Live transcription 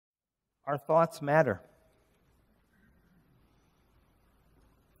Our thoughts matter.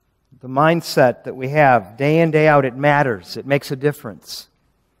 The mindset that we have day in, day out, it matters. It makes a difference.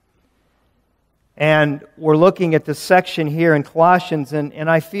 And we're looking at this section here in Colossians, and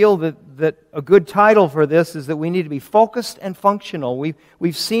I feel that a good title for this is that we need to be focused and functional.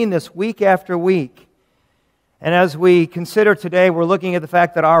 We've seen this week after week. And as we consider today, we're looking at the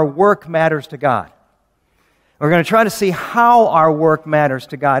fact that our work matters to God. We're going to try to see how our work matters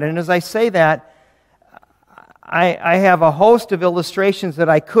to God. And as I say that, I have a host of illustrations that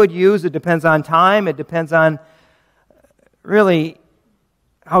I could use. It depends on time. It depends on really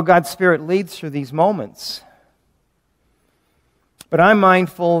how God's Spirit leads through these moments. But I'm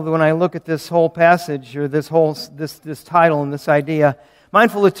mindful that when I look at this whole passage or this title and this idea,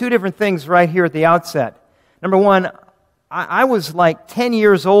 mindful of two different things right here at the outset. Number one, I was like 10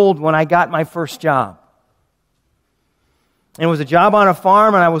 years old when I got my first job. And it was a job on a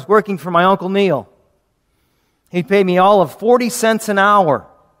farm, and I was working for my Uncle Neil. He paid me all of 40 cents an hour.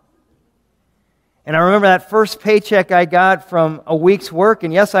 And I remember that first paycheck I got from a week's work,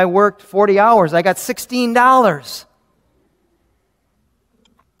 and yes, I worked 40 hours. I got $16.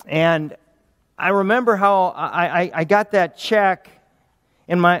 And I remember how I got that check,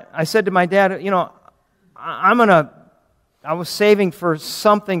 and I said to my dad, I was saving for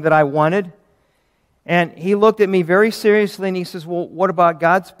something that I wanted. And he looked at me very seriously and he says, well, what about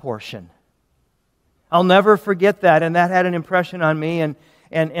God's portion? I'll never forget that, and that had an impression on me,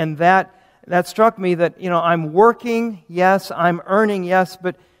 and that struck me that, I'm working, yes, I'm earning, yes,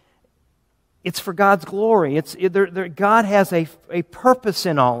 but it's for God's glory. God has a purpose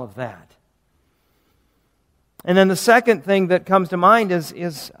in all of that. And then the second thing that comes to mind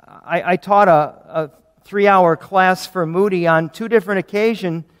is I taught a 3-hour class for Moody on 2 different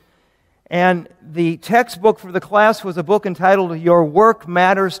occasions, and the textbook for the class was a book entitled Your Work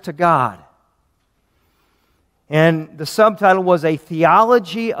Matters to God. And the subtitle was A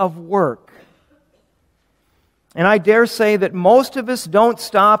Theology of Work. And I dare say that most of us don't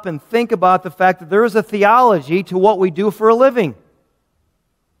stop and think about the fact that there is a theology to what we do for a living.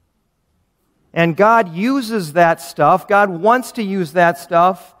 And God uses that stuff. God wants to use that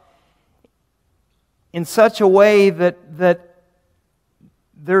stuff in such a way that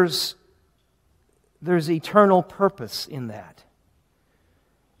there's eternal purpose in that.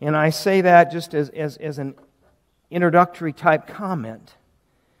 And I say that just as an introductory type comment.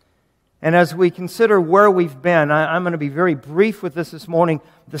 And as we consider where we've been, I'm going to be very brief with this morning.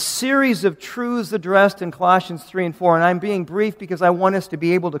 The series of truths addressed in Colossians 3 and 4, and I'm being brief because I want us to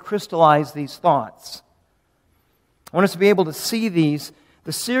be able to crystallize these thoughts. I want us to be able to see these.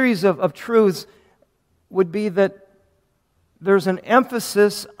 The series of truths would be that there's an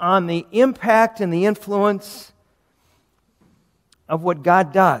emphasis on the impact and the influence of what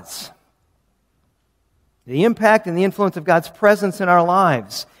God does. The impact and the influence of God's presence in our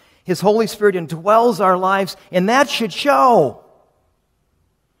lives. His Holy Spirit indwells our lives, and that should show.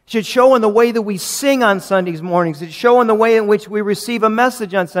 It should show in the way that we sing on Sunday mornings. It should show in the way in which we receive a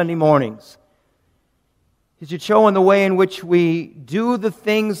message on Sunday mornings. It should show in the way in which we do the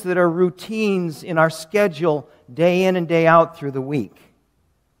things that are routines in our schedule day in and day out through the week.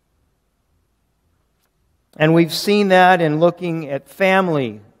 And we've seen that in looking at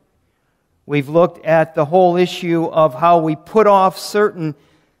family. We've looked at the whole issue of how we put off certain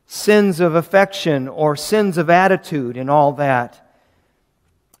sins of affection or sins of attitude and all that.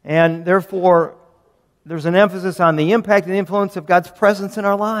 And therefore, there's an emphasis on the impact and influence of God's presence in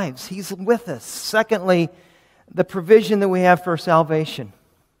our lives. He's with us. Secondly, the provision that we have for salvation.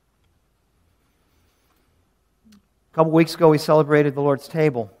 A couple weeks ago, we celebrated the Lord's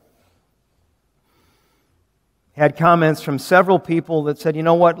table. Had comments from several people that said, you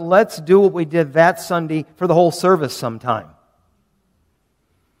know what, let's do what we did that Sunday for the whole service sometime.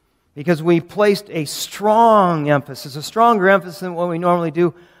 Because we placed a strong emphasis, a stronger emphasis than what we normally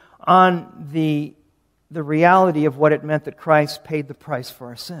do, on the reality of what it meant that Christ paid the price for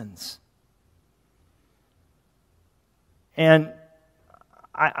our sins. And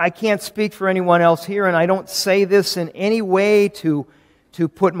I can't speak for anyone else here, and I don't say this in any way to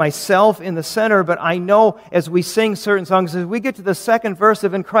put myself in the center, but I know as we sing certain songs, as we get to the second verse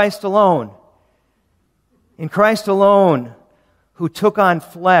of In Christ Alone, who took on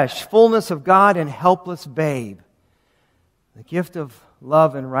flesh, fullness of God and helpless babe, the gift of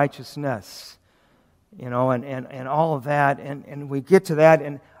love and righteousness, and all of that, and we get to that,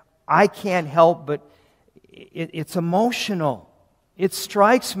 and I can't help but it's emotional. It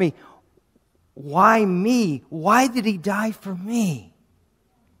strikes me. Why me? Why did He die for me?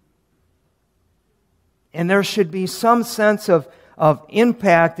 And there should be some sense of of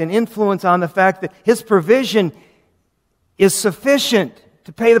impact and influence on the fact that His provision is sufficient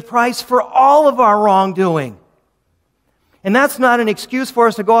to pay the price for all of our wrongdoing. And that's not an excuse for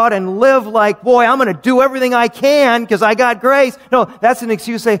us to go out and live like, boy, I'm going to do everything I can because I got grace. No, that's an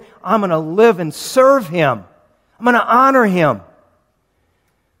excuse to say, I'm going to live and serve Him. I'm going to honor Him.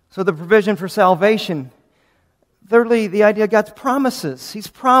 So the provision for salvation. Thirdly, the idea of God's promises. He's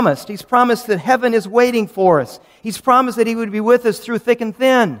promised. He's promised that heaven is waiting for us. He's promised that He would be with us through thick and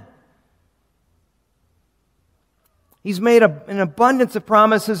thin. He's made an abundance of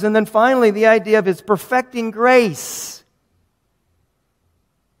promises. And then finally, the idea of His perfecting grace.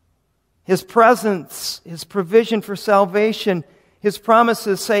 His presence, His provision for salvation, His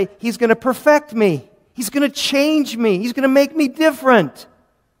promises say He's going to perfect me. He's going to change me. He's going to make me different.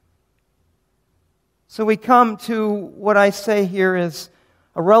 So we come to what I say here is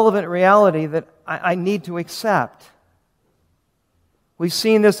a relevant reality that I need to accept. We've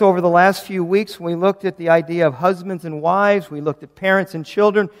seen this over the last few weeks when we looked at the idea of husbands and wives. We looked at parents and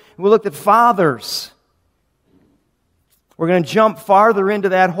children. We looked at fathers. We're going to jump farther into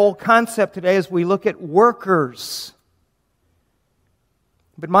that whole concept today as we look at workers.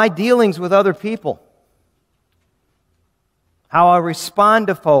 But my dealings with other people, how I respond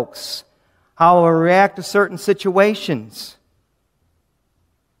to folks, how I react to certain situations,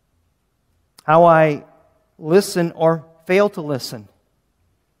 how I listen or fail to listen.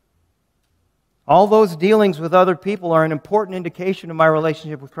 All those dealings with other people are an important indication of my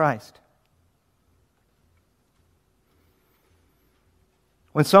relationship with Christ.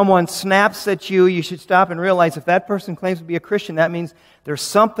 When someone snaps at you, you should stop and realize if that person claims to be a Christian, that means there's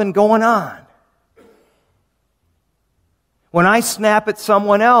something going on. When I snap at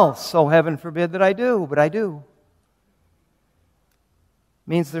someone else, oh heaven forbid that I do, but I do,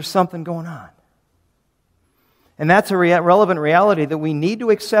 means there's something going on. And that's a relevant reality that we need to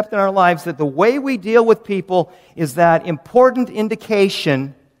accept in our lives, that the way we deal with people is that important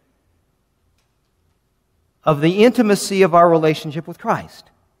indication of the intimacy of our relationship with Christ.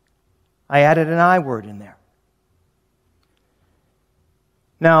 I added an I word in there.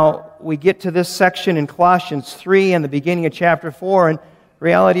 Now, we get to this section in Colossians 3 and the beginning of chapter 4, and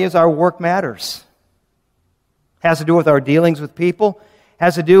reality is our work matters. It has to do with our dealings with people, it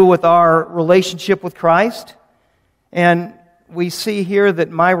has to do with our relationship with Christ. And we see here that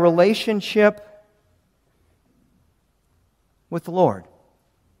my relationship with the Lord,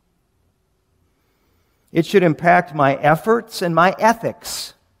 it should impact my efforts and my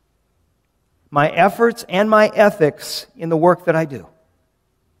ethics. My efforts and my ethics in the work that I do.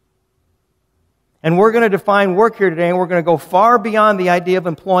 And we're going to define work here today, and we're going to go far beyond the idea of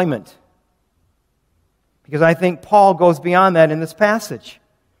employment. Because I think Paul goes beyond that in this passage.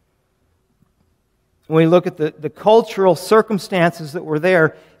 When we look at the cultural circumstances that were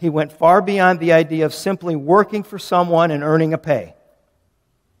there, he went far beyond the idea of simply working for someone and earning a pay.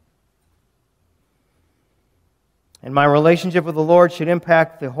 And my relationship with the Lord should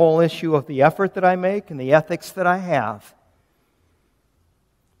impact the whole issue of the effort that I make and the ethics that I have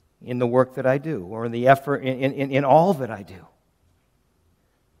in the work that I do, or in the effort in all that I do.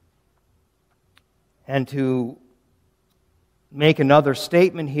 And to make another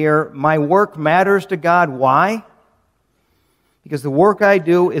statement here, my work matters to God. Why? Because the work I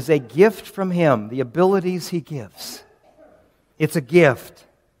do is a gift from Him, the abilities He gives. It's a gift.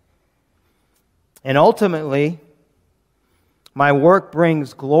 And ultimately, my work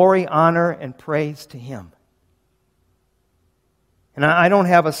brings glory, honor, and praise to Him. And I don't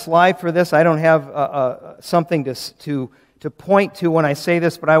have a slide for this. I don't have something to point to when I say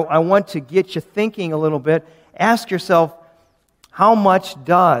this, but I want to get you thinking a little bit. Ask yourself, how much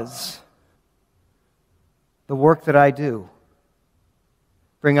does the work that I do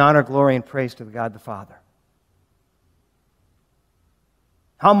bring honor, glory, and praise to God the Father?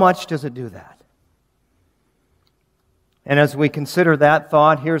 How much does it do that? And as we consider that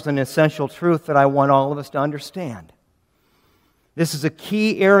thought, here's an essential truth that I want all of us to understand. This is a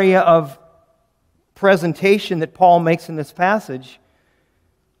key area of presentation that Paul makes in this passage,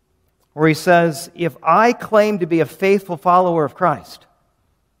 where he says, if I claim to be a faithful follower of Christ,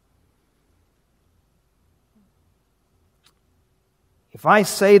 if I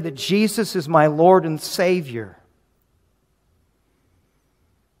say that Jesus is my Lord and Savior,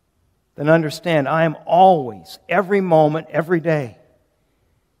 then understand I am always, every moment, every day.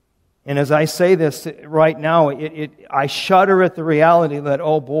 And as I say this right now, I shudder at the reality that,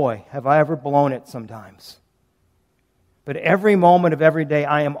 oh boy, have I ever blown it sometimes. But every moment of every day,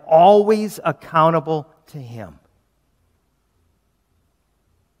 I am always accountable to Him.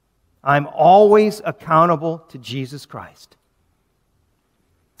 I'm always accountable to Jesus Christ.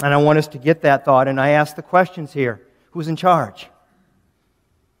 And I want us to get that thought, and I ask the questions here. Who's in charge?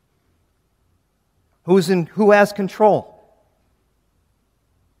 Who has control?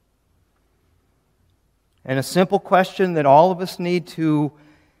 And a simple question that all of us need to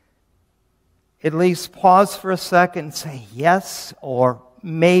at least pause for a second and say yes, or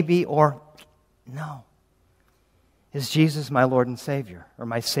maybe, or no. Is Jesus my Lord and Savior, or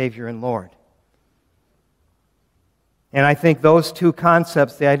my Savior and Lord? And I think those two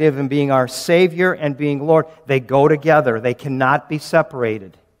concepts, the idea of Him being our Savior and being Lord, they go together. They cannot be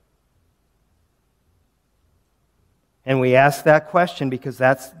separated. And we ask that question because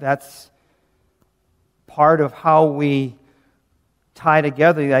that's part of how we tie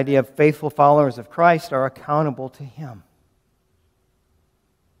together the idea of faithful followers of Christ are accountable to Him.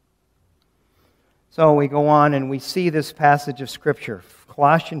 So we go on and we see this passage of Scripture,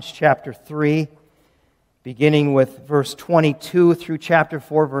 Colossians chapter 3, beginning with verse 22 through chapter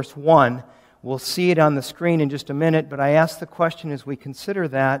 4, verse 1. We'll see it on the screen in just a minute, but I ask the question as we consider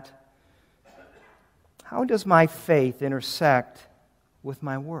that, how does my faith intersect with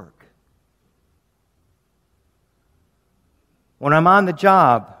my work? When I'm on the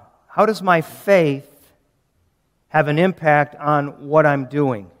job, how does my faith have an impact on what I'm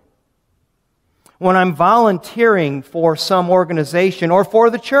doing? When I'm volunteering for some organization or for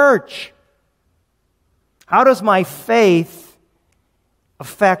the church, how does my faith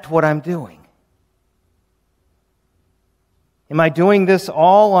affect what I'm doing? Am I doing this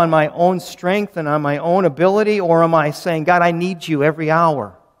all on my own strength and on my own ability, or am I saying, God, I need you every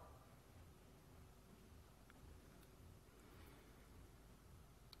hour?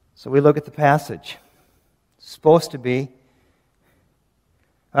 So we look at the passage. It's supposed to be,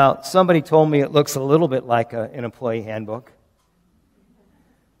 well, somebody told me it looks a little bit like an employee handbook.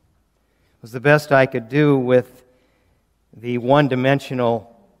 It was the best I could do with the one-dimensional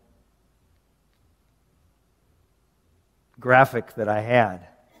graphic that I had.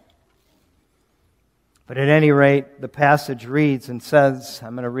 But at any rate, the passage reads and says,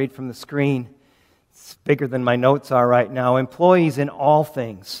 I'm going to read from the screen. It's bigger than my notes are right now. Employees in all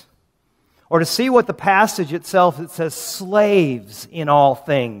things. Or to see what the passage itself, it says slaves in all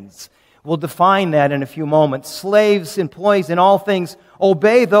things. We'll define that in a few moments. Slaves, employees in all things,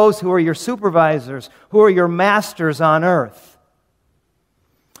 obey those who are your supervisors, who are your masters on earth.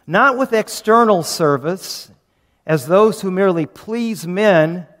 Not with external service, as those who merely please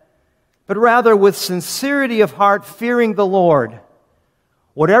men, but rather with sincerity of heart, fearing the Lord.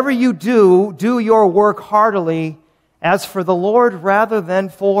 Whatever you do, do your work heartily, as for the Lord rather than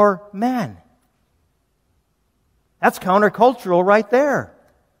for men. That's countercultural right there.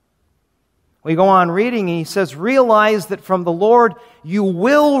 We go on reading, and he says, realize that from the Lord you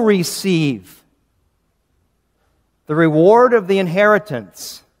will receive the reward of the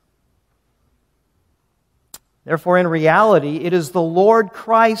inheritance. Therefore, in reality, it is the Lord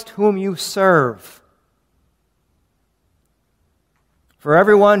Christ whom you serve. For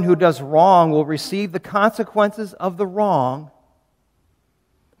everyone who does wrong will receive the consequences of the wrong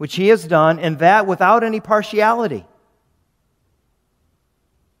which he has done, and that without any partiality.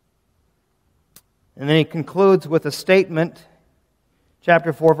 And then he concludes with a statement,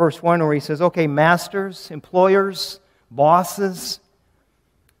 chapter 4, verse 1, where he says, okay, masters, employers, bosses,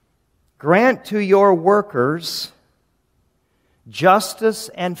 grant to your workers justice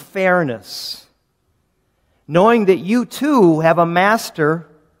and fairness, knowing that you too have a master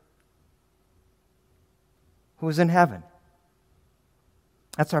who is in heaven.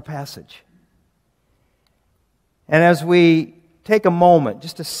 That's our passage. And as we take a moment,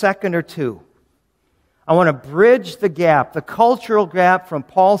 just a second or two, I want to bridge the gap, the cultural gap from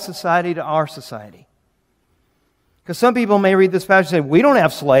Paul's society to our society. Because some people may read this passage and say, we don't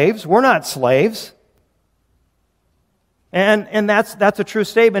have slaves, we're not slaves. And that's a true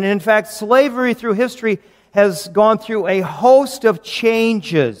statement. And in fact, slavery through history has gone through a host of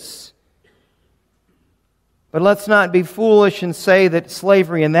changes. But let's not be foolish and say that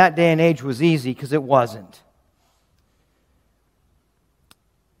slavery in that day and age was easy, because it wasn't.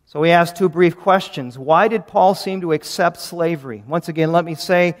 So we ask two brief questions. Why did Paul seem to accept slavery? Once again, let me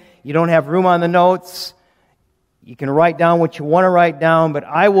say, you don't have room on the notes. You can write down what you want to write down, but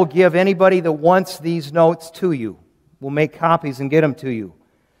I will give anybody that wants these notes to you. We'll make copies and get them to you.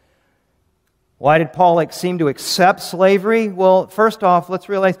 Why did Paul seem to accept slavery? Well, first off, let's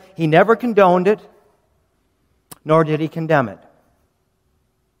realize he never condoned it, nor did he condemn it.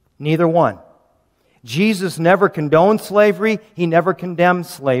 Neither one. Jesus never condoned slavery. He never condemned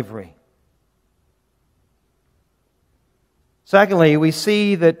slavery. Secondly, we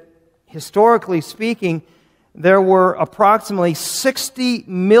see that, historically speaking, there were approximately 60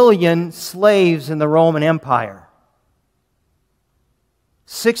 million slaves in the Roman Empire.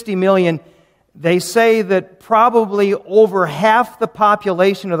 60 million. They say that probably over half the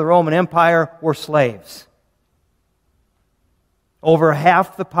population of the Roman Empire were slaves. Over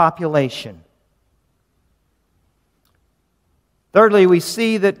half the population. Thirdly, we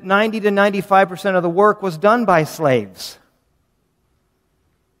see that 90 to 95% of the work was done by slaves.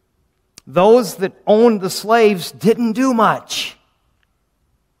 Those that owned the slaves didn't do much.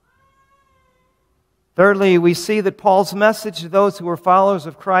 Thirdly, we see that Paul's message to those who were followers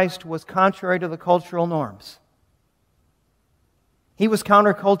of Christ was contrary to the cultural norms. He was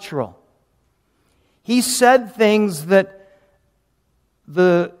countercultural. He said things that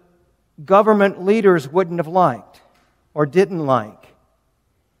the government leaders wouldn't have liked or didn't like.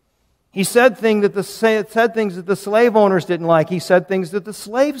 He said things that the slave owners didn't like. He said things that the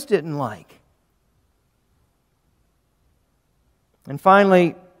slaves didn't like. And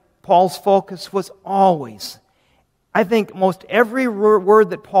finally, Paul's focus was always, I think most every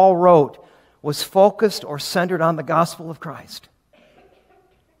word that Paul wrote was focused or centered on the gospel of Christ.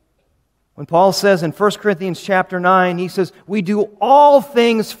 When Paul says in 1 Corinthians chapter 9, he says, we do all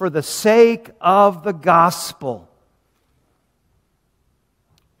things for the sake of the gospel.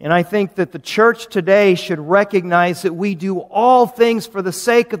 And I think that the church today should recognize that we do all things for the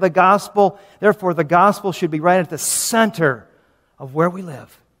sake of the gospel. Therefore, the gospel should be right at the center of where we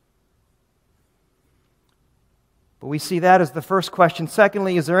live. But we see that as the first question.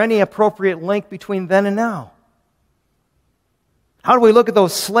 Secondly, is there any appropriate link between then and now? How do we look at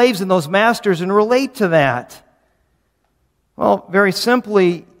those slaves and those masters and relate to that? Well, very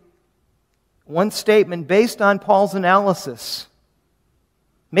simply, one statement based on Paul's analysis,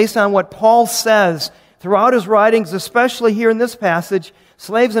 based on what Paul says throughout his writings, especially here in this passage,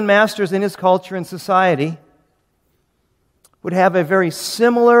 slaves and masters in his culture and society would have a very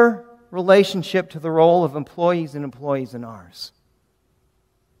similar relationship to the role of employees in ours.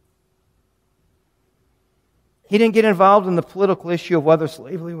 He didn't get involved in the political issue of whether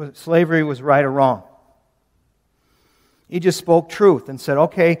slavery was right or wrong. He just spoke truth and said,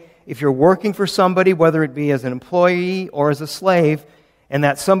 okay, if you're working for somebody, whether it be as an employee or as a slave, and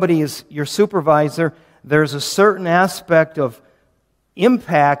that somebody is your supervisor, there's a certain aspect of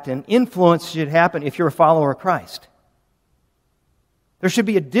impact and influence should happen if you're a follower of Christ. There should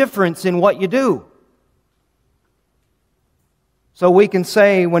be a difference in what you do. So we can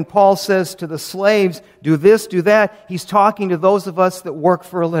say when Paul says to the slaves, do this, do that, he's talking to those of us that work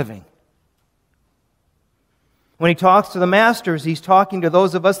for a living. When he talks to the masters, he's talking to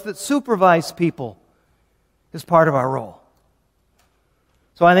those of us that supervise people as part of our role.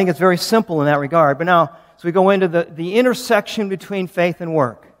 So I think it's very simple in that regard. But now, as we go into the intersection between faith and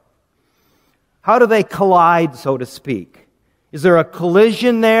work, how do they collide, so to speak? Is there a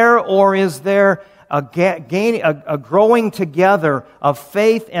collision there, or is there a growing together of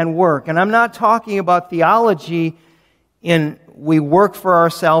faith and work? And I'm not talking about theology in we work for our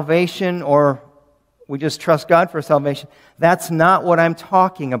salvation or we just trust God for salvation. That's not what I'm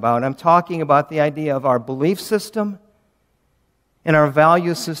talking about. I'm talking about the idea of our belief system and our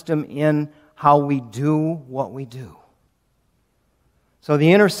value system in how we do what we do. So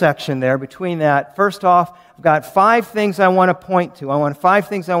the intersection there between that, first off, I've got 5 things I want to point to. 5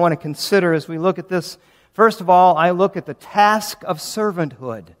 things I want to consider as we look at this. First of all, I look at the task of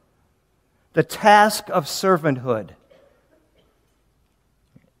servanthood. The task of servanthood.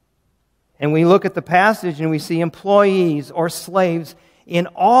 And we look at the passage and we see employees or slaves, in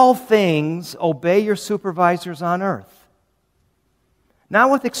all things obey your supervisors on earth. Not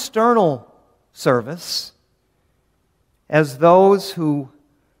with external service, as those who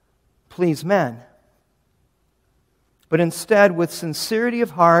please men, but instead with sincerity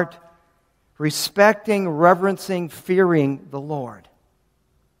of heart, respecting, reverencing, fearing the Lord.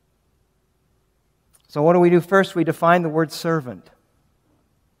 So what do we do first? We define the word servant.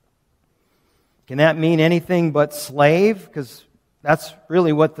 Can that mean anything but slave? Because that's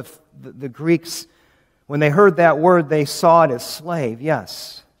really what the Greeks, when they heard that word, they saw it as slave,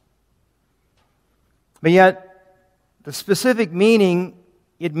 yes. But yet, the specific meaning,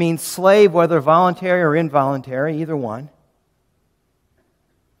 it means slave, whether voluntary or involuntary, either one.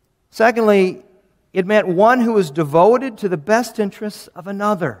 Secondly, it meant one who was devoted to the best interests of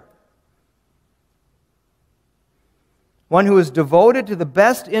another. One who is devoted to the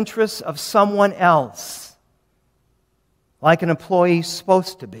best interests of someone else, like an employee is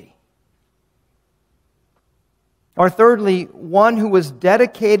supposed to be. Or thirdly, one who was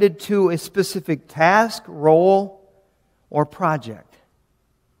dedicated to a specific task, role, or project.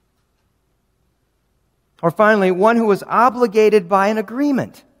 Or finally, one who is obligated by an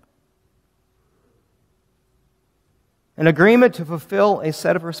agreement. An agreement to fulfill a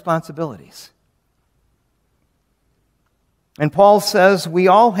set of responsibilities. And Paul says we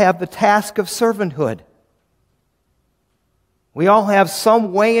all have the task of servanthood. We all have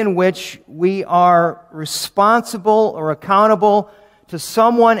some way in which we are responsible or accountable to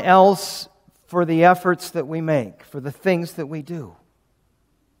someone else for the efforts that we make, for the things that we do.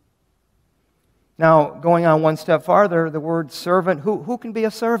 Now, going on one step farther, the word servant, who can be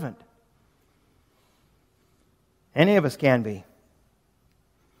a servant? Any of us can be.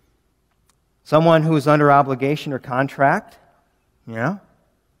 Someone who is under obligation or contract, yeah.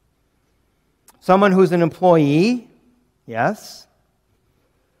 Someone who's an employee, yes.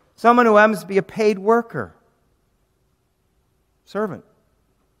 Someone who happens to be a paid worker, servant.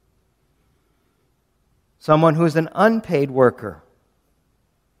 Someone who's an unpaid worker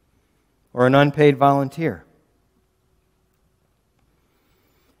or an unpaid volunteer.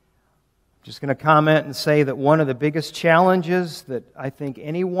 I'm just going to comment and say that one of the biggest challenges that I think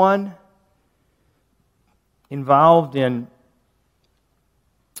anyone involved in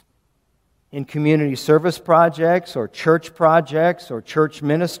community service projects or church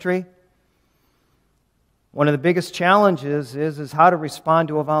ministry, one of the biggest challenges is how to respond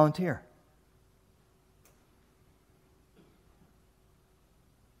to a volunteer.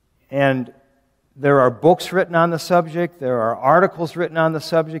 And there are books written on the subject, there are articles written on the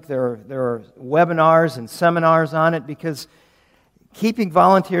subject, there are webinars and seminars on it, because keeping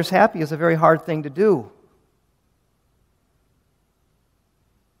volunteers happy is a very hard thing to do.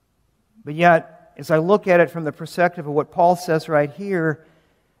 But yet, as I look at it from the perspective of what Paul says right here,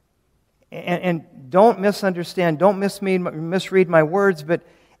 and don't misunderstand, don't misread my words, but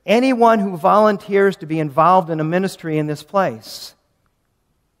anyone who volunteers to be involved in a ministry in this place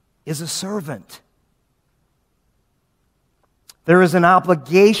is a servant. There is an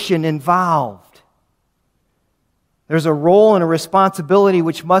obligation involved. There's a role and a responsibility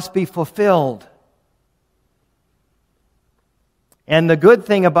which must be fulfilled. And the good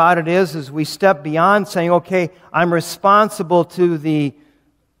thing about it is we step beyond saying, okay, I'm responsible to the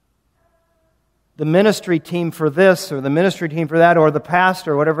ministry team for this, or the ministry team for that, or the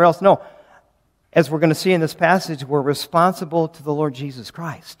pastor, or whatever else. No. As we're going to see in this passage, we're responsible to the Lord Jesus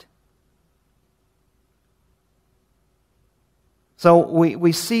Christ. So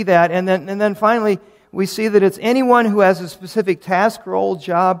we see that, and then finally, we see that it's anyone who has a specific task, role,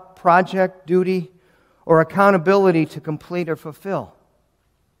 job, project, duty, or accountability to complete or fulfill.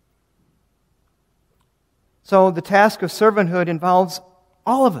 So the task of servanthood involves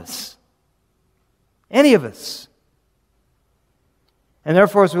all of us. Any of us. And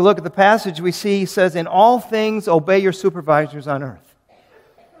therefore, as we look at the passage, we see, he says, in all things obey your supervisors on earth.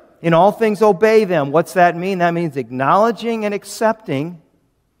 In all things obey them. What's that mean? That means acknowledging and accepting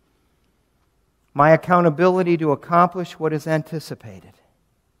my accountability to accomplish what is anticipated.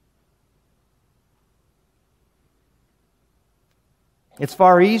 It's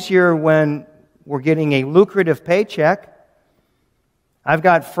far easier when we're getting a lucrative paycheck. I've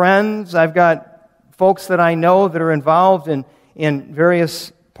got friends, I've got folks that I know that are involved in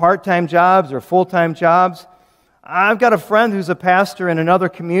various part-time jobs or full-time jobs. I've got a friend who's a pastor in another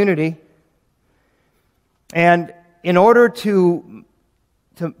community, and in order to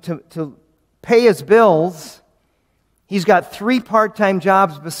pay his bills, he's got 3 part-time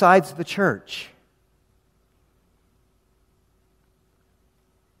jobs besides the church.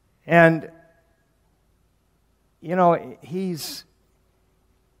 And, you know, he's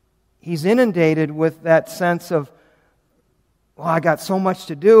inundated with that sense of, well, I got so much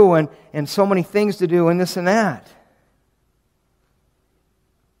to do and so many things to do and this and that.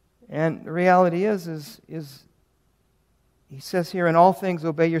 And the reality is he says here, in all things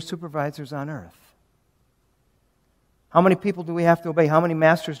obey your supervisors on earth. How many people do we have to obey? How many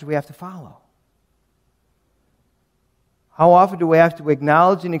masters do we have to follow? How often do we have to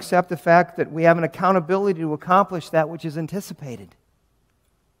acknowledge and accept the fact that we have an accountability to accomplish that which is anticipated?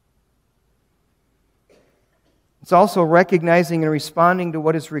 It's also recognizing and responding to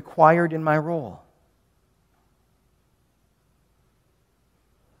what is required in my role.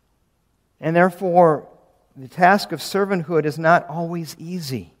 And therefore, the task of servanthood is not always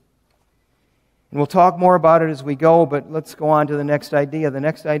easy. And we'll talk more about it as we go, but let's go on to the next idea. The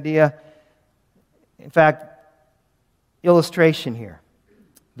next idea, in fact, illustration here.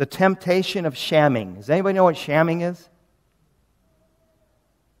 The temptation of shamming. Does anybody know what shamming is?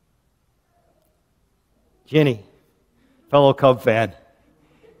 Ginny, fellow Cub fan.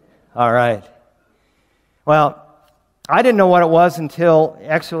 All right. Well, I didn't know what it was until,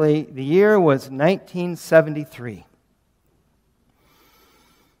 actually, the year was 1973.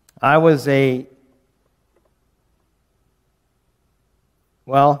 I was a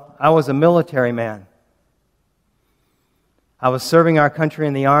military man. I was serving our country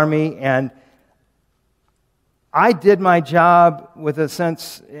in the Army, and I did my job with a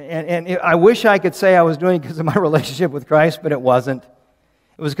sense, and I wish I could say I was doing it because of my relationship with Christ, but it wasn't.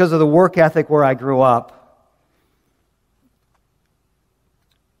 It was because of the work ethic where I grew up.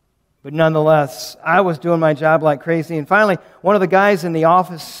 But nonetheless, I was doing my job like crazy. And finally, one of the guys in the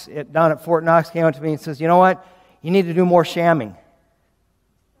office down at Fort Knox came up to me and says, "You know what? You need to do more shamming."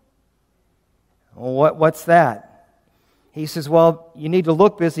 Well, what's that? He says, "Well, you need to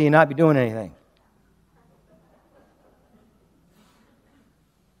look busy and not be doing anything."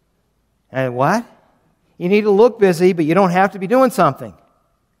 And what? You need to look busy, but you don't have to be doing something.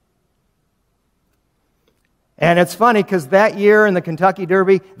 And it's funny because that year in the Kentucky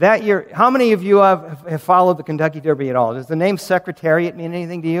Derby, how many of you have followed the Kentucky Derby at all? Does the name Secretariat mean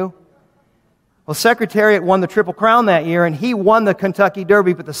anything to you? Well, Secretariat won the Triple Crown that year, and he won the Kentucky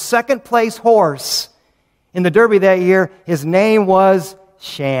Derby, but the second place horse in the Derby that year, his name was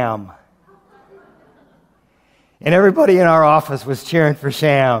Sham. And everybody in our office was cheering for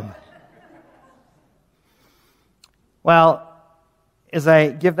Sham. Well, as I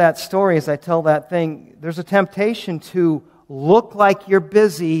give that story, as I tell that thing, there's a temptation to look like you're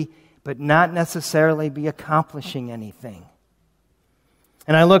busy, but not necessarily be accomplishing anything.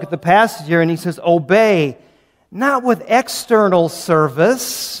 And I look at the passage here, and he says, "Obey, not with external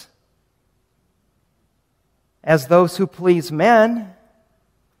service, as those who please men,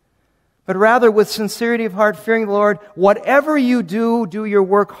 but rather with sincerity of heart, fearing the Lord. Whatever you do, do your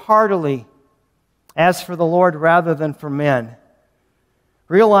work heartily, as for the Lord rather than for men.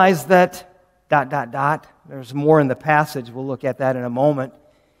 Realize that, ... There's more in the passage. We'll look at that in a moment.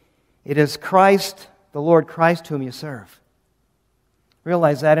 It is Christ, the Lord Christ, whom you serve."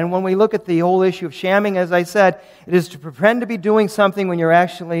 Realize that. And when we look at the whole issue of shamming, as I said, it is to pretend to be doing something when you're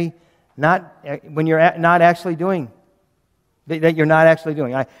actually not actually doing. That you're not actually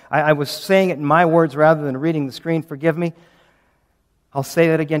doing. I was saying it in my words rather than reading the screen. Forgive me. I'll say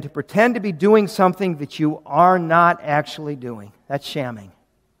that again. To pretend to be doing something that you are not actually doing. That's shamming.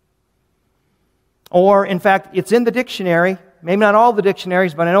 Or, in fact, it's in the dictionary. Maybe not all the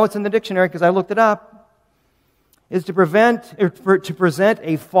dictionaries, but I know it's in the dictionary because I looked it up. Is to present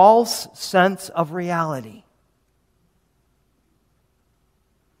a false sense of reality.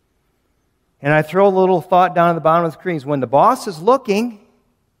 And I throw a little thought down at the bottom of the screen. When the boss is looking,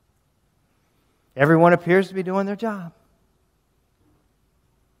 everyone appears to be doing their job.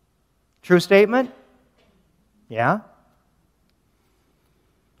 True statement? Yeah.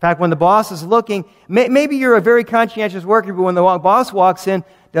 In fact, when the boss is looking, maybe you're a very conscientious worker, but when the boss walks in,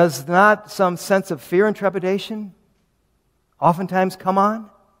 does not some sense of fear and trepidation oftentimes come on?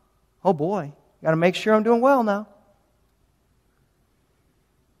 Oh boy, got to make sure I'm doing well now.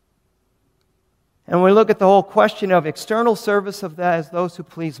 And when we look at the whole question of external service of that as those who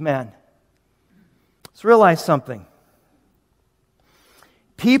please men, let's realize something.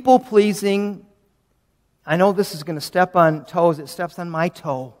 People pleasing, I know this is going to step on toes, it steps on my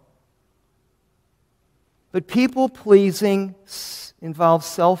toe. But people pleasing involves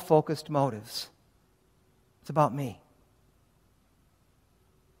self-focused motives. It's about me.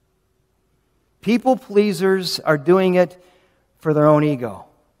 People pleasers are doing it for their own ego.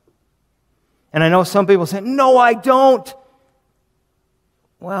 And I know some people say, "No, I don't."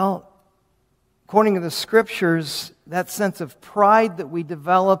 Well, according to the Scriptures, that sense of pride that we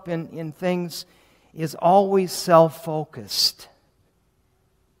develop in things is always self-focused.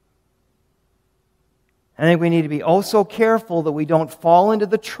 I think we need to be oh so careful that we don't fall into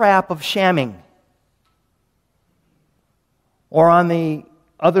the trap of shamming. Or on the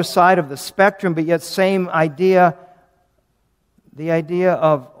other side of the spectrum, but yet same idea, the idea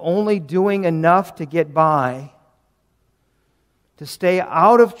of only doing enough to get by, to stay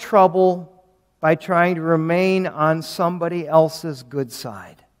out of trouble by trying to remain on somebody else's good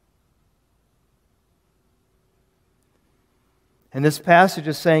side. And this passage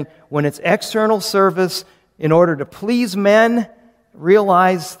is saying, when it's external service in order to please men,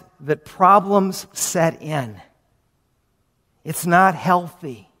 realize that problems set in. It's not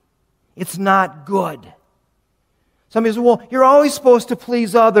healthy. It's not good. Somebody says, "Well, you're always supposed to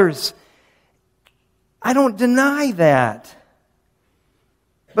please others." I don't deny that.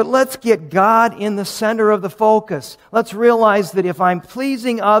 But let's get God in the center of the focus. Let's realize that if I'm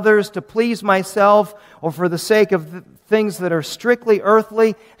pleasing others to please myself or for the sake of things that are strictly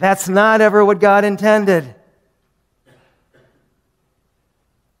earthly, that's not ever what God intended.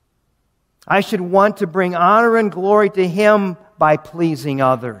 I should want to bring honor and glory to Him by pleasing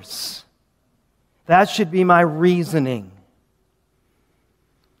others. That should be my reasoning.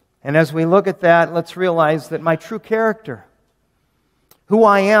 And as we look at that, let's realize that my true character, who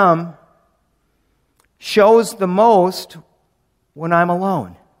I am, shows the most when I'm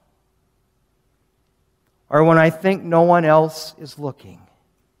alone, or when I think no one else is looking.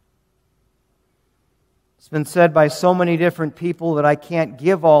 It's been said by so many different people that I can't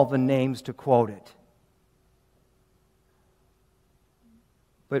give all the names to quote it.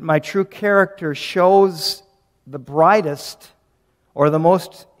 But my true character shows the brightest or the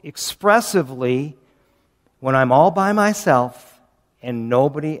most expressively when I'm all by myself and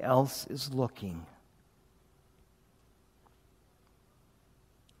nobody else is looking.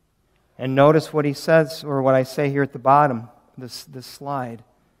 And notice what he says, or what I say here at the bottom, this slide.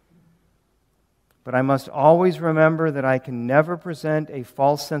 But I must always remember that I can never present a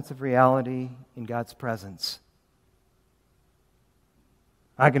false sense of reality in God's presence.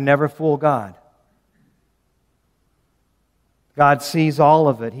 I can never fool God. God sees all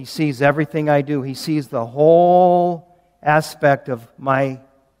of it. He sees everything I do. He sees the whole aspect of my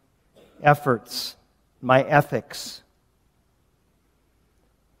efforts, my ethics.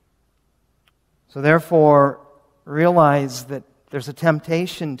 So therefore, realize that there's a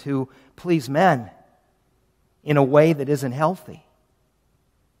temptation to please men in a way that isn't healthy.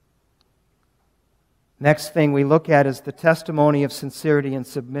 Next thing we look at is the testimony of sincerity and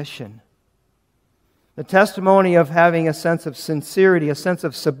submission. The testimony of having a sense of sincerity, a sense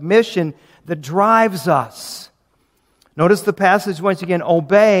of submission that drives us. Notice the passage once again,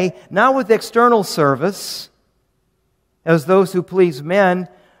 obey, not with external service, as those who please men,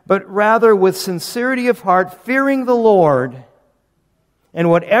 but rather with sincerity of heart, fearing the Lord. And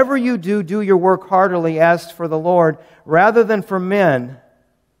whatever you do, do your work heartily as for the Lord, rather than for men.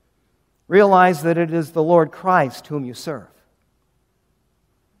 Realize that it is the Lord Christ whom you serve.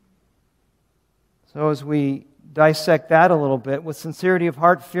 So as we dissect that a little bit, with sincerity of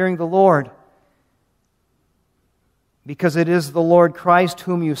heart, fearing the Lord, because it is the Lord Christ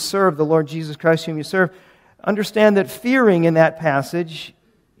whom you serve, the Lord Jesus Christ whom you serve, understand that fearing in that passage,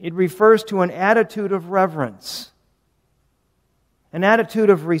 it refers to an attitude of reverence, an attitude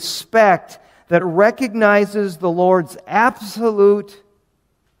of respect that recognizes the Lord's absolute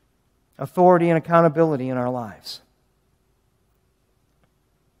authority and accountability in our lives.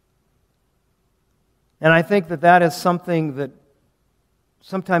 And I think that that is something that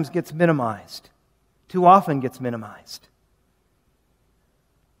sometimes gets minimized, too often gets minimized.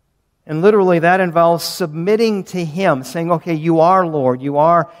 And literally that involves submitting to Him, saying, okay, you are Lord, you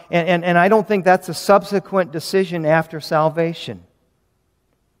are. And I don't think that's a subsequent decision after salvation.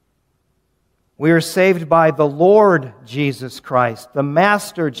 We are saved by the Lord Jesus Christ, the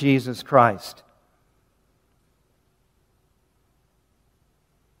Master Jesus Christ.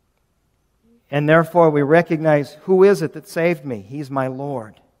 And therefore we recognize, who is it that saved me? He's my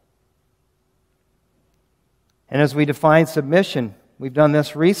Lord. And as we define submission, we've done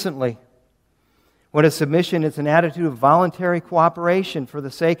this recently. What is submission? It's an attitude of voluntary cooperation for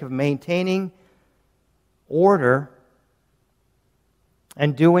the sake of maintaining order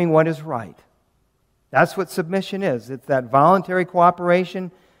and doing what is right. That's what submission is. It's that voluntary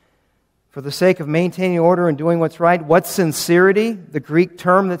cooperation for the sake of maintaining order and doing what's right. What's sincerity? The Greek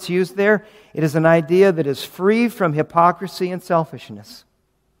term that's used there. It is an idea that is free from hypocrisy and selfishness.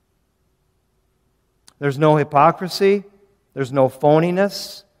 There's no hypocrisy. There's no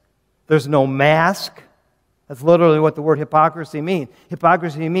phoniness. There's no mask. That's literally what the word hypocrisy means.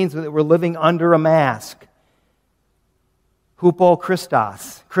 Hypocrisy means that we're living under a mask.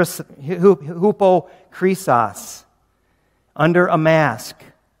 Hypokristos. Hypokrisos. Under a mask.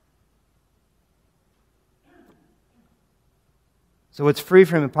 So it's free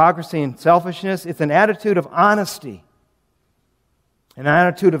from hypocrisy and selfishness. It's an attitude of honesty. An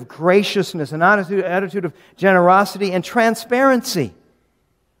attitude of graciousness. An attitude of generosity and transparency.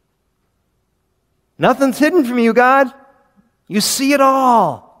 Nothing's hidden from you, God. You see it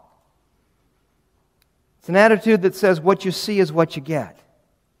all. It's an attitude that says what you see is what you get.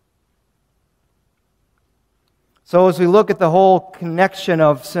 So as we look at the whole connection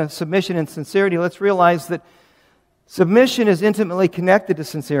of submission and sincerity, let's realize that submission is intimately connected to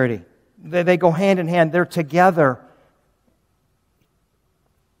sincerity. They go hand in hand. They're together.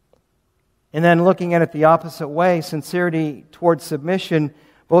 And then looking at it the opposite way, sincerity towards submission,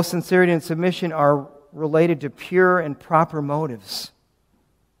 both sincerity and submission are related to pure and proper motives.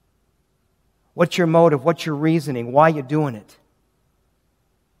 What's your motive? What's your reasoning? Why are you doing it?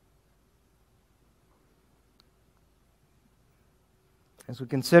 As we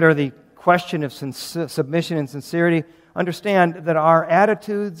consider the question of submission and sincerity, understand that our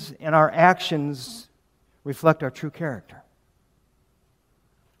attitudes and our actions reflect our true character.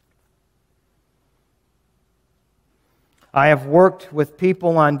 I have worked with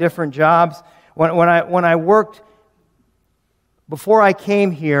people on different jobs. When I worked, before I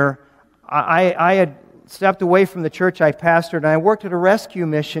came here, I had stepped away from the church I pastored, and I worked at a rescue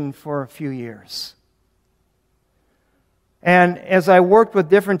mission for a few years. And as I worked with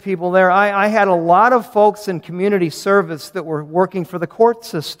different people there, I had a lot of folks in community service that were working for the court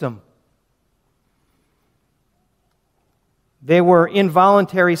system. They were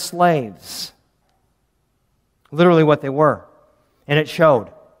involuntary slaves. Literally what they were. And it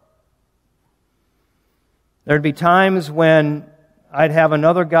showed. There'd be times when I'd have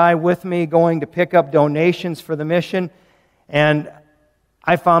another guy with me going to pick up donations for the mission, and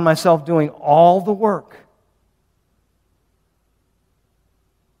I found myself doing all the work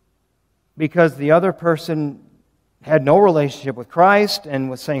because the other person had no relationship with Christ and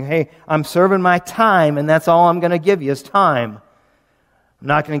was saying, hey, I'm serving my time, and that's all I'm going to give you is time. I'm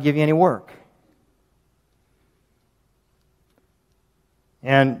not going to give you any work.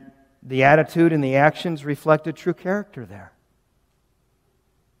 And the attitude and the actions reflected true character there.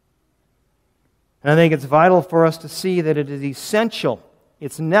 And I think it's vital for us to see that it is essential,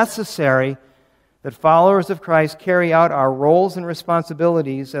 it's necessary that followers of Christ carry out our roles and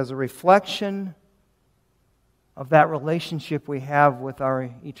responsibilities as a reflection of that relationship we have with our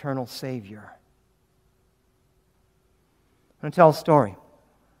eternal Savior. I'm going to tell a story.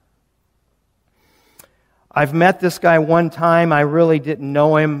 I've met this guy one time. I really didn't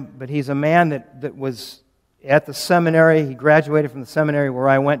know him, but he's a man that was at the seminary. He graduated from the seminary where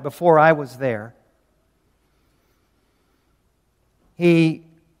I went before I was there. He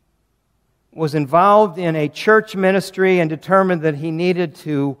was involved in a church ministry and determined that he needed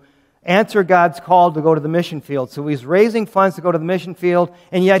to answer God's call to go to the mission field. So he was raising funds to go to the mission field,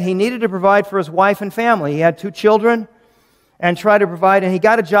 and yet he needed to provide for his wife and family. He had 2 children and tried to provide, and he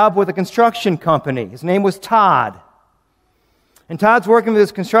got a job with a construction company. His name was Todd. And Todd's working with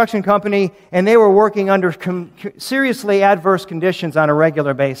this construction company, and they were working under seriously adverse conditions on a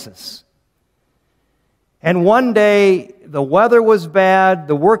regular basis. And one day, the weather was bad,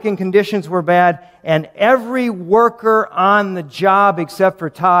 the working conditions were bad, and every worker on the job except for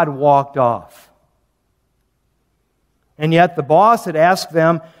Todd walked off. And yet the boss had asked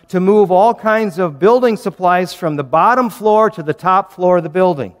them to move all kinds of building supplies from the bottom floor to the top floor of the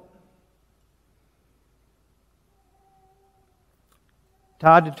building.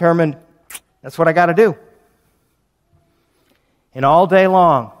 Todd determined, that's what I got to do. And all day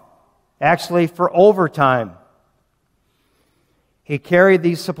long, actually for overtime, he carried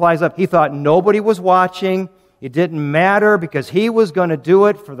these supplies up. He thought nobody was watching. It didn't matter because he was going to do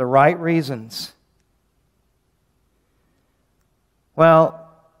it for the right reasons. Well,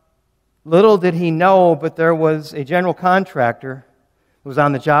 little did he know, but there was a general contractor who was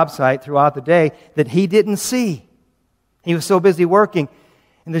on the job site throughout the day that he didn't see. He was so busy working.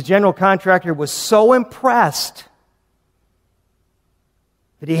 And the general contractor was so impressed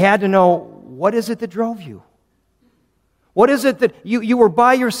that he had to know, what is it that drove you? What is it that you were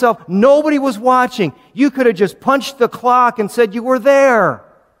by yourself? Nobody was watching. You could have just punched the clock and said you were there.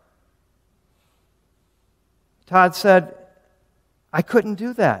 Todd said, I couldn't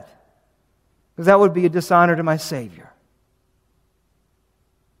do that because that would be a dishonor to my Savior.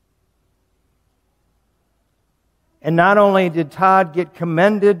 And not only did Todd get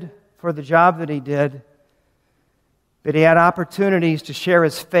commended for the job that he did, but he had opportunities to share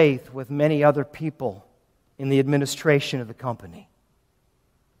his faith with many other people in the administration of the company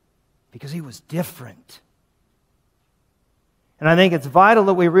because he was different. And I think it's vital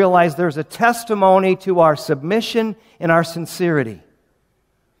that we realize there's a testimony to our submission and our sincerity.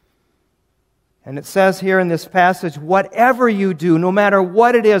 And it says here in this passage, whatever you do, no matter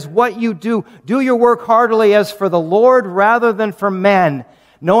what it is, what you do your work heartily as for the Lord rather than for men,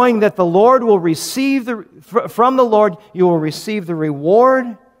 knowing that the Lord will receive from the Lord, you will receive the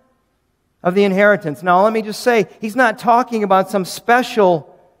reward of the inheritance. Now, let me just say, he's not talking about some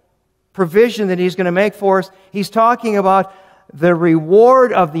special provision that he's going to make for us. He's talking about the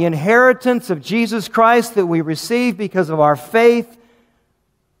reward of the inheritance of Jesus Christ that we receive because of our faith.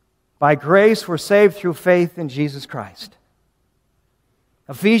 By grace, we're saved through faith in Jesus Christ.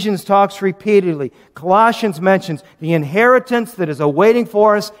 Ephesians talks repeatedly. Colossians mentions the inheritance that is awaiting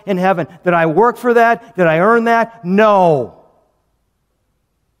for us in heaven. Did I work for that? Did I earn that? No.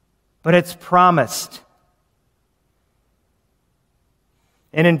 But it's promised.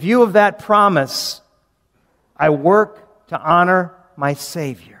 And in view of that promise, I work to honor my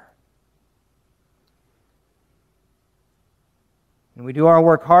Savior. And we do our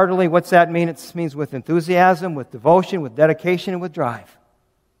work heartily. What's that mean? It means with enthusiasm, with devotion, with dedication, and with drive.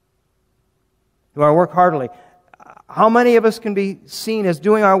 Do our work heartily. How many of us can be seen as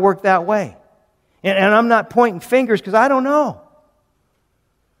doing our work that way? And I'm not pointing fingers because I don't know.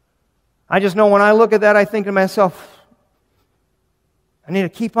 I just know when I look at that, I think to myself, I need to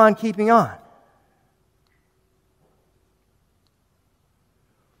keep on keeping on.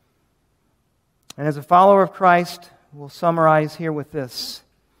 And as a follower of Christ, we'll summarize here with this.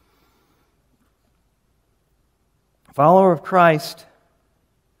 A follower of Christ,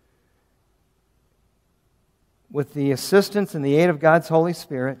 with the assistance and the aid of God's Holy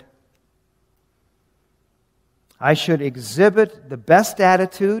Spirit, I should exhibit the best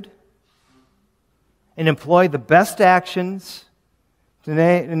attitude and employ the best actions to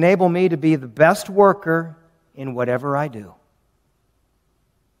enable me to be the best worker in whatever I do.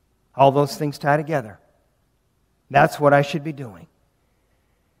 All those things tie together. That's what I should be doing.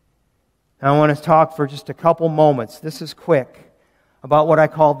 Now I want to talk for just a couple moments, this is quick, about what I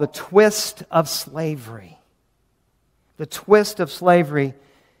call the twist of slavery. The twist of slavery.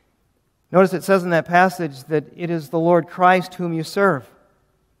 Notice it says in that passage that it is the Lord Christ whom you serve.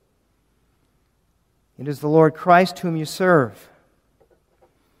 It is the Lord Christ whom you serve.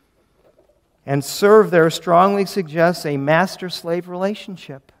 And serve there strongly suggests a master-slave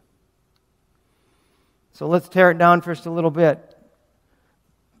relationship. So let's tear it down first a little bit.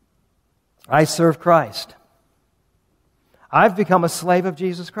 I serve Christ. I've become a slave of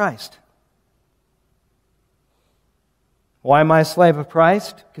Jesus Christ. Why am I a slave of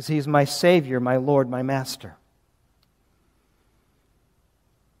Christ? Because He's my Savior, my Lord, my Master.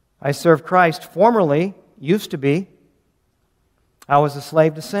 I serve Christ. Formerly, used to be, I was a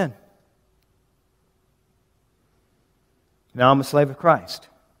slave to sin. Now I'm a slave of Christ.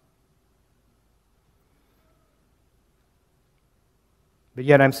 But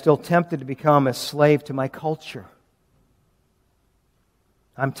yet I'm still tempted to become a slave to my culture.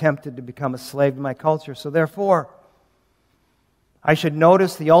 I'm tempted to become a slave to my culture. So therefore, I should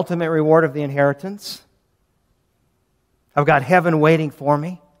notice the ultimate reward of the inheritance. I've got heaven waiting for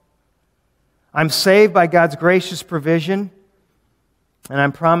me. I'm saved by God's gracious provision, and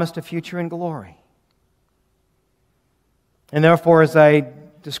I'm promised a future in glory. And therefore, as I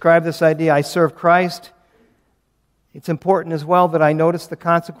describe this idea, I serve Christ, it's important as well that I notice the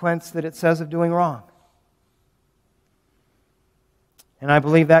consequence that it says of doing wrong. And I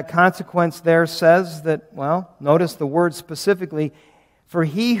believe that consequence there says that, well, notice the word specifically, for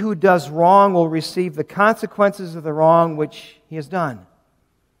he who does wrong will receive the consequences of the wrong which he has done.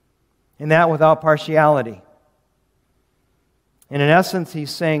 And that without partiality. And in essence, he's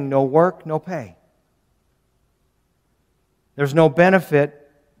saying no work, no pay. There's no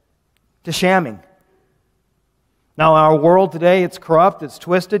benefit to shamming. Now, our world today, it's corrupt, it's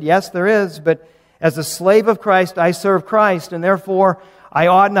twisted. Yes, there is, but as a slave of Christ, I serve Christ, and therefore, I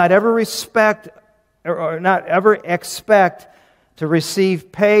ought not ever expect to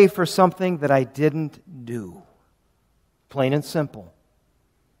receive pay for something that I didn't do. Plain and simple.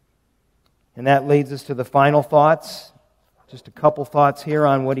 And that leads us to the final thoughts. Just a couple thoughts here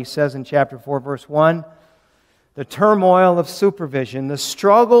on what he says in chapter 4, verse 1. The turmoil of supervision, the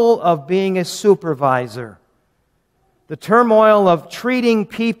struggle of being a supervisor, the turmoil of treating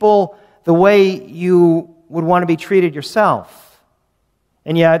people the way you would want to be treated yourself,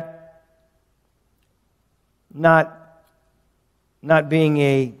 and yet not being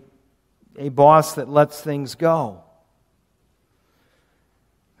a boss that lets things go.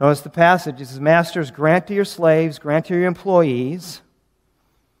 Notice the passage. It says, Masters, grant to your slaves, grant to your employees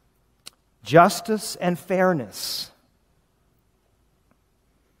justice and fairness.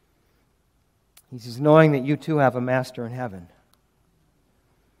 He says, knowing that you too have a master in heaven.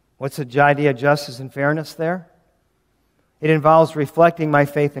 What's the idea of justice and fairness there? It involves reflecting my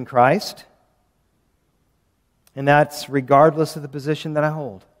faith in Christ, and that's regardless of the position that I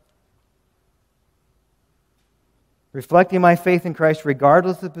hold. Reflecting my faith in Christ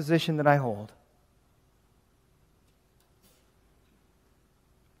regardless of the position that I hold.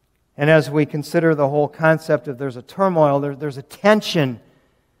 And as we consider the whole concept of there's a turmoil, there's a tension.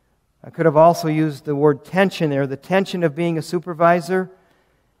 I could have also used the word tension there. The tension of being a supervisor,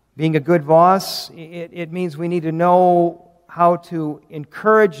 being a good boss. It means we need to know how to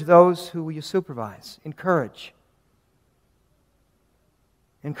encourage those who you supervise. Encourage.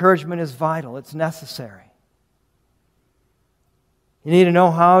 Encouragement is vital. It's necessary. You need to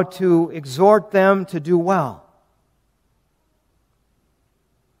know how to exhort them to do well.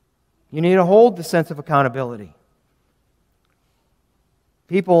 You need to hold the sense of accountability.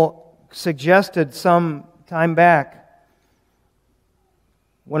 People suggested some time back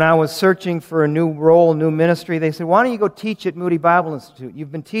When I was searching for a new role, new ministry, they said, why don't you go teach at Moody Bible Institute?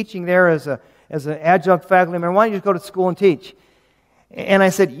 You've been teaching there as an adjunct faculty member. Why don't you just go to school and teach? And I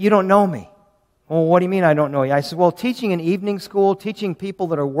said, you don't know me. Well, what do you mean I don't know you? I said, well, teaching in evening school, teaching people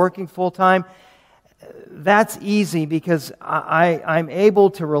that are working full-time, that's easy because I'm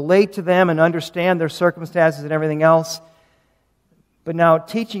able to relate to them and understand their circumstances and everything else. But now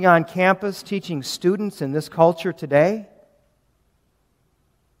teaching on campus, teaching students in this culture today,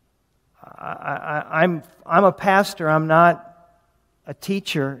 I'm a pastor. I'm not a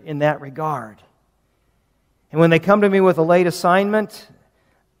teacher in that regard. And when they come to me with a late assignment,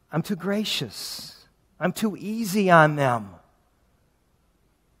 I'm too gracious. I'm too easy on them.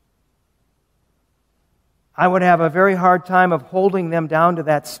 I would have a very hard time of holding them down to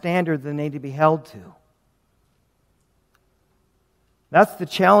that standard they need to be held to. That's the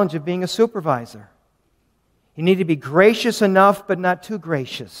challenge of being a supervisor. You need to be gracious enough, but not too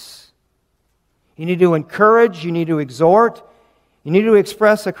gracious. You need to encourage, you need to exhort, you need to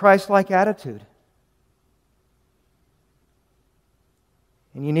express a Christ-like attitude.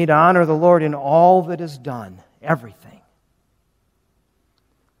 And you need to honor the Lord in all that is done, everything.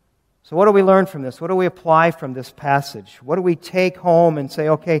 So what do we learn from this? What do we apply from this passage? What do we take home and say,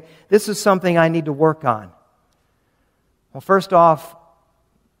 okay, this is something I need to work on? Well, first off,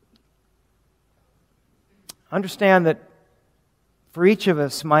 understand that for each of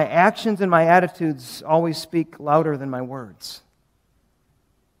us, my actions and my attitudes always speak louder than my words.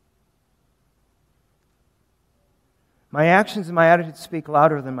 My actions and my attitudes speak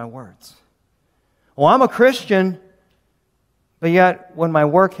louder than my words. Well, I'm a Christian, but yet when my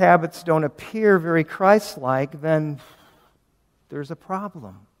work habits don't appear very Christ-like, then there's a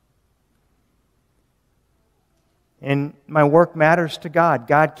problem. And my work matters to God.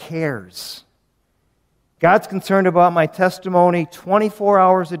 God cares. God's concerned about my testimony 24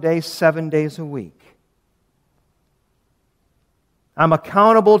 hours a day, 7 days a week. I'm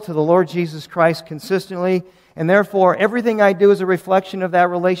accountable to the Lord Jesus Christ consistently, and therefore everything I do is a reflection of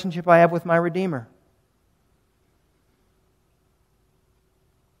that relationship I have with my Redeemer.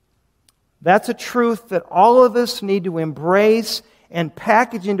 That's a truth that all of us need to embrace and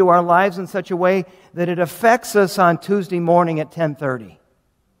package into our lives in such a way that it affects us on Tuesday morning at 10:30.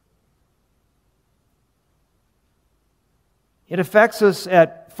 It affects us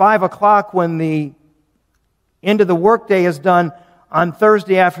at 5 o'clock when the end of the workday is done on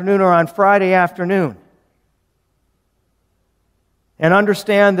Thursday afternoon or on Friday afternoon. And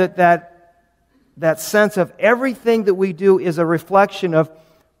understand that sense of everything that we do is a reflection of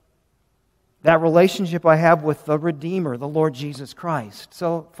that relationship I have with the Redeemer, the Lord Jesus Christ.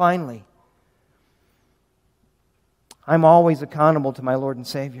 So finally, I'm always accountable to my Lord and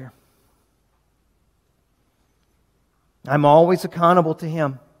Savior. I'm always accountable to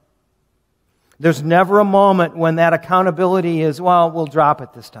Him. There's never a moment when that accountability is, well, we'll drop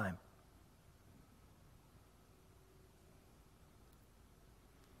it this time.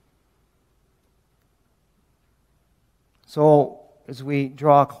 So, as we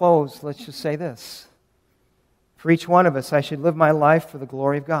draw a close, let's just say this. For each one of us, I should live my life for the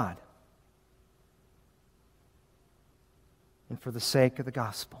glory of God and for the sake of the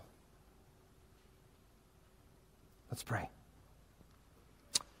gospel. Let's pray.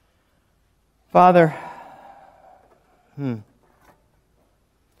 Father,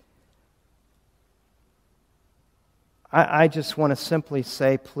 I just want to simply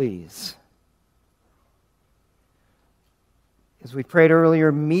say, please, as we prayed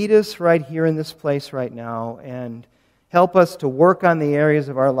earlier, meet us right here in this place right now and help us to work on the areas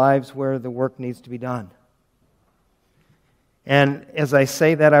of our lives where the work needs to be done. And as I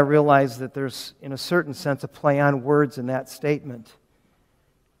say that, I realize that there's, in a certain sense, a play on words in that statement.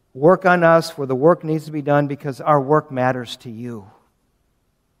 Work on us where the work needs to be done because our work matters to you.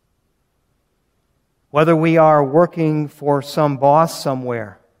 Whether we are working for some boss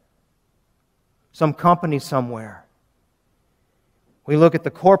somewhere, some company somewhere, we look at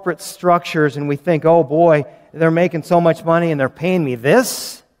the corporate structures and we think, oh boy, they're making so much money and they're paying me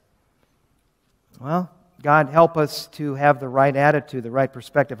this? Well, God, help us to have the right attitude, the right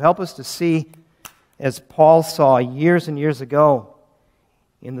perspective. Help us to see, as Paul saw years and years ago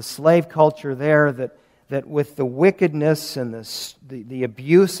in the slave culture there, that with the wickedness and the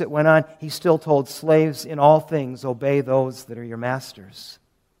abuse that went on, he still told slaves, in all things, obey those that are your masters.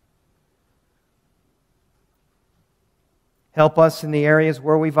 Help us in the areas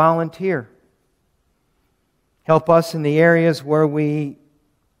where we volunteer. Help us in the areas where we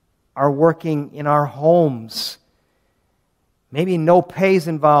are working in our homes, Maybe no pay's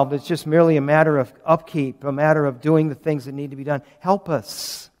involved. It's just merely a matter of upkeep, a matter of doing the things that need to be done. Help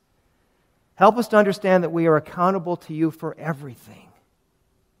us. Help us to understand that we are accountable to you for everything.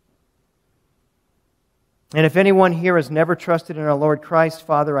 And if anyone here has never trusted in our Lord Christ,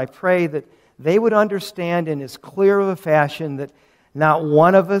 Father, I pray that they would understand in as clear of a fashion that not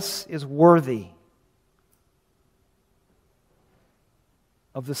one of us is worthy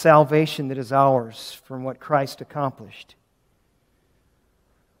of the salvation that is ours from what Christ accomplished.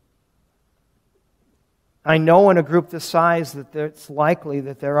 I know in a group this size that it's likely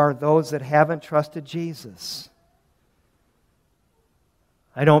that there are those that haven't trusted Jesus.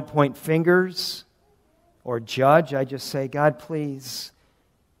 I don't point fingers or judge. I just say, God, please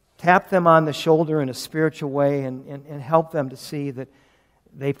tap them on the shoulder in a spiritual way and help them to see that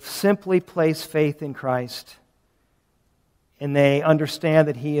they simply place faith in Christ and they understand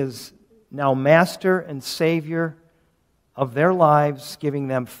that He is now Master and Savior of their lives, giving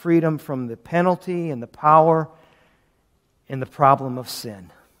them freedom from the penalty and the power and the problem of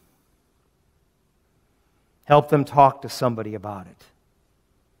sin. Help them talk to somebody about it.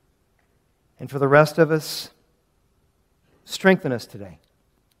 And for the rest of us, strengthen us today.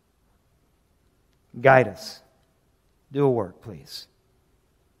 Guide us. Do a work, please.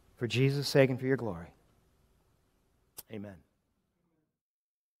 For Jesus' sake and for your glory. Amen.